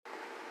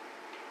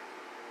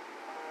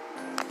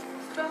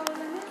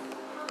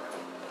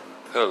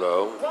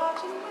Hello.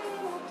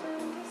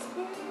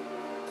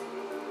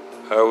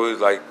 I would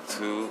like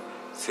to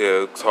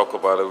talk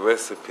about a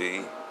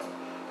recipe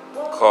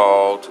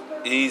called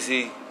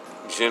Easy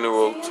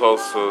General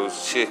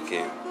Tso's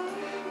Chicken.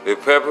 The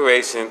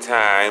preparation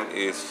time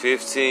is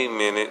 15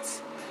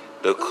 minutes.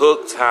 The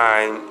cook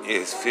time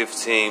is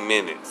 15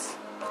 minutes.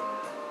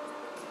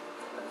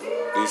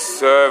 The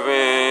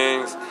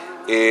servings,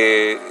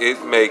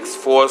 it makes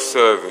 4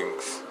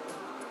 servings.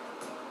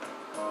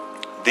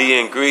 The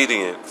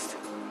ingredients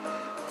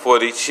for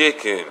the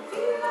chicken: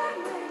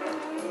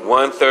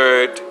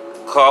 1/3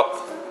 cup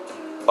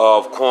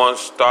of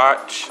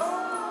cornstarch,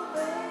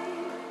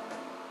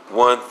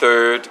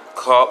 1/3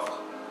 cup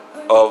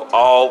of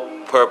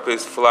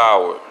all-purpose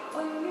flour,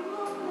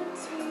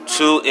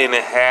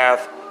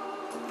 2.5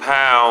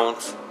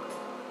 pounds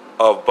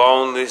of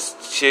boneless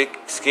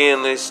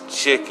skinless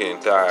chicken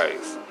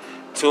thighs,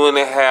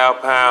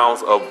 2.5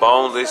 pounds of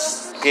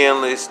boneless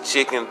skinless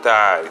chicken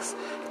thighs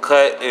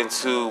cut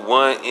into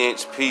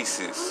 1-inch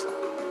pieces,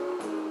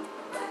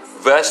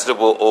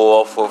 vegetable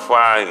oil for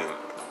frying.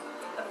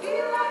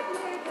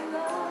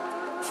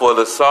 For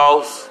the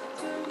sauce,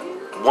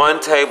 1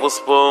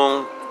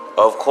 tablespoon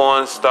of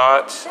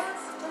cornstarch,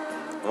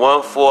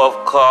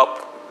 1/4 cup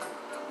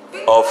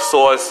of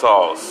soy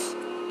sauce,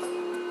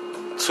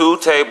 2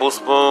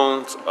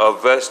 tablespoons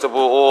of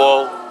vegetable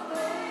oil,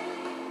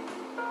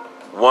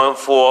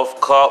 1/4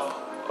 cup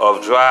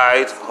of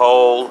dried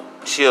whole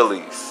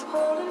chilies,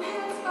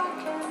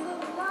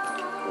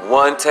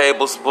 1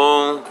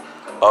 tablespoon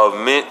of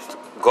minced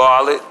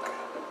garlic,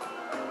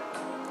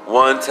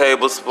 1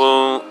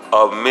 tablespoon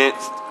of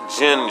minced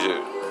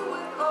ginger,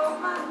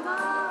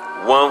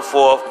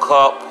 1/4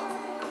 cup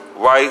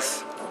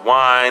rice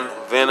wine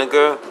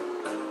vinegar,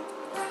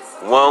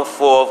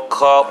 1/4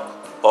 cup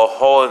of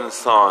Hoisin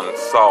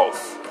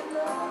sauce,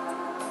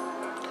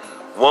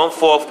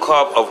 1/4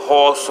 cup of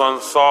Hoisin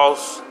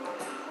sauce,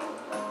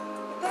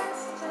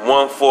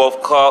 1/4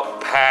 cup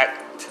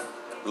packed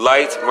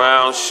light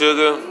brown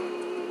sugar,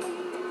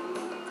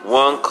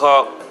 1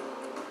 cup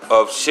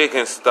of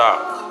chicken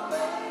stock,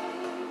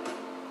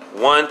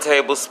 1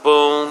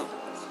 tablespoon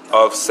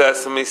of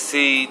sesame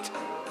seed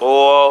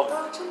oil,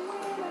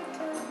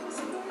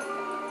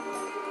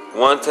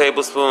 1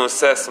 tablespoon of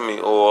sesame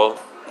oil,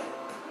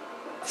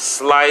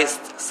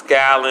 sliced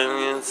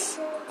scallions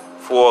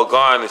for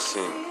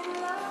garnishing.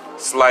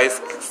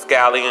 Sliced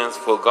scallions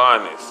for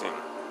garnishing.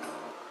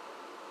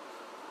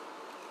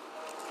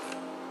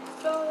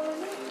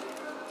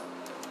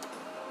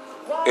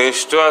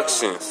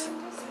 Instructions: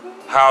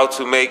 how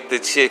to make the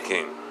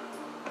chicken.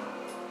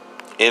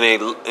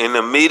 In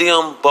a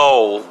medium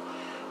bowl,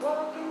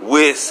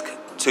 whisk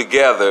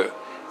together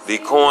the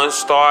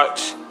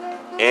cornstarch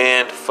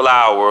and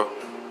flour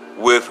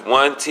with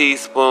 1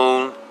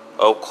 teaspoon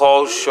of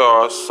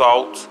kosher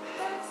salt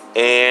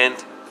and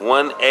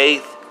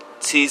 1/8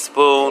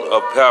 teaspoon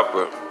of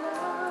pepper.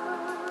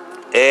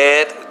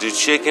 Add the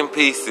chicken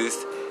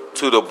pieces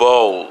to the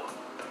bowl,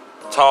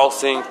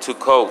 tossing to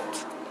coat.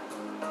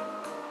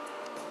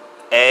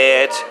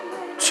 Add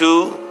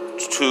 2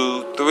 to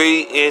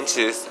 3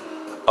 inches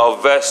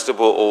of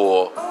vegetable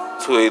oil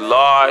to a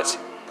large,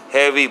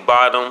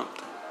 heavy-bottomed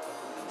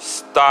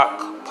stock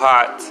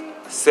pot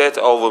set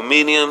over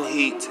medium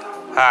heat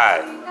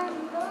high.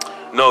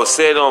 No,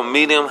 set on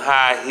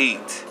medium-high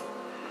heat.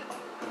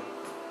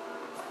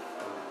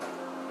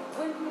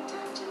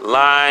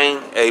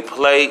 Line a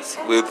plate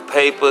with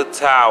paper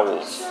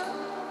towels.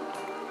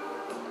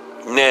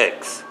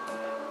 Next,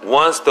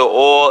 once the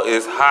oil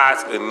is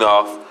hot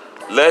enough,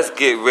 let's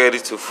get ready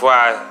to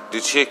fry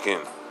the chicken.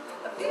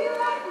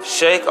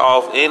 Shake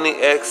off any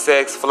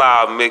excess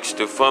flour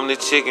mixture from the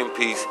chicken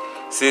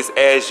pieces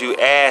as you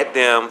add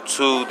them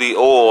to the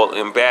oil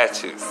in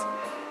batches.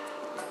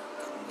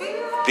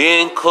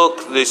 Then cook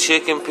the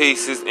chicken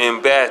pieces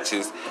in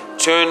batches,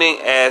 turning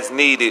as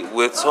needed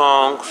with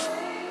tongs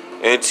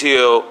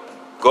until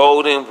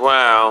golden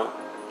brown,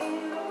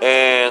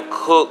 and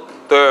cook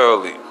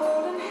thoroughly.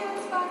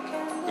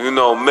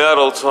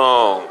 Metal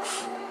tongs.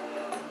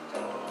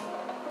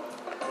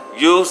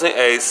 Using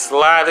a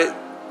slotted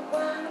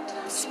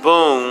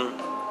spoon,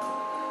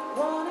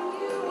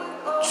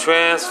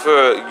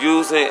 transfer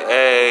using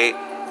a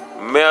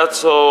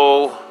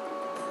metal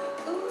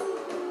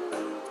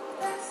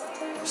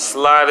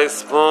slotted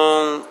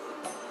spoons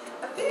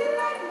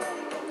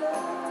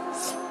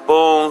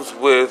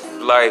with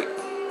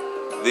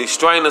the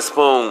strainer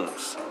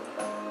spoons.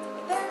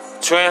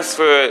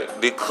 Transfer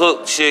the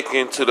cooked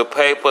chicken to the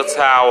paper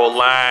towel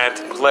lined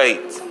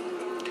plate.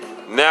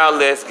 Now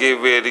let's get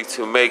ready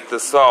to make the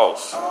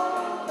sauce.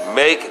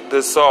 Make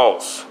the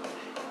sauce.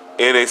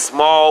 In a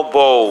small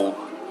bowl,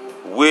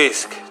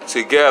 whisk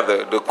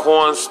together the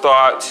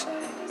cornstarch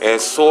and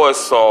soy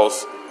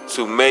sauce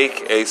to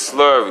make a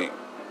slurry.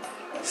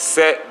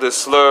 Set the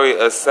slurry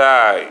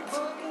aside.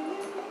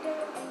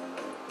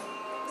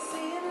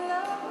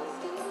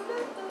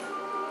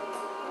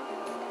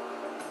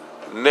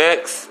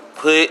 Next,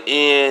 put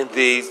in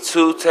the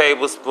 2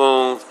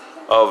 tablespoons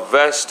of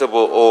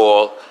vegetable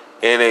oil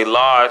in a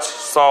large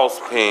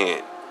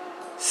saucepan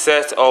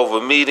set over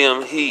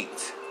medium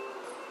heat.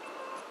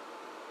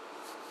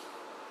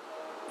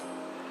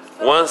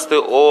 Once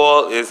the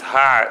oil is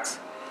hot,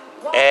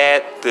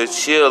 add the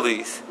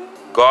chilies,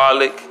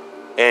 garlic,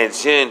 and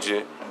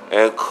ginger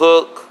and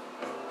cook,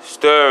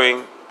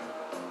 stirring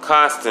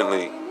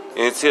constantly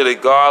until the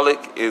garlic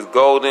is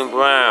golden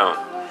brown,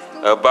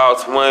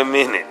 about 1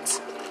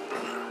 minute.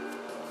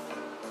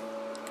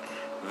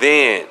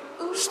 Then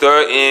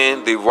stir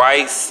in the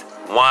rice,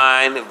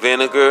 wine,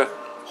 vinegar,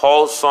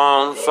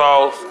 wholesome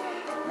sauce,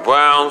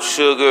 brown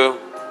sugar,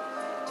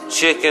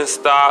 chicken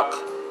stock,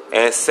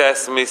 and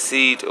sesame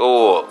seed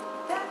oil.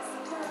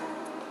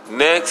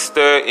 Next,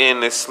 stir in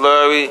the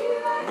slurry.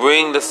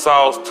 Bring the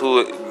sauce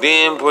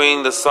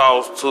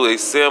to a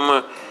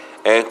simmer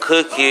and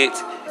cook it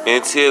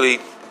until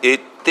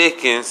it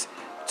thickens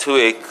to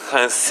a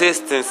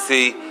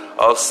consistency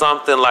of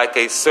something like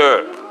a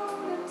syrup.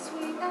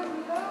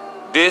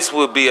 This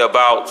will be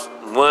about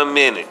 1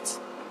 minute.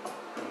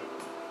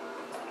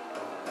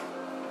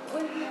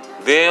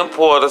 Then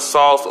pour the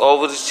sauce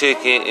over the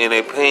chicken in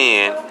a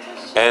pan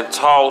and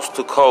toss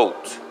to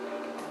coat.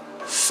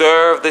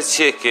 Serve the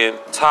chicken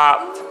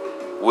topped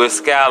with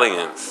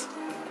scallions.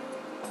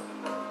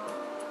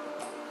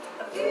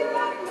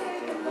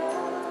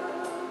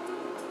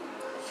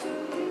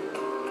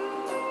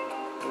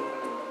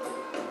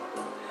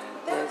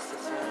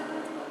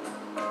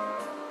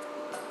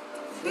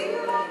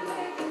 Feel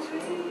like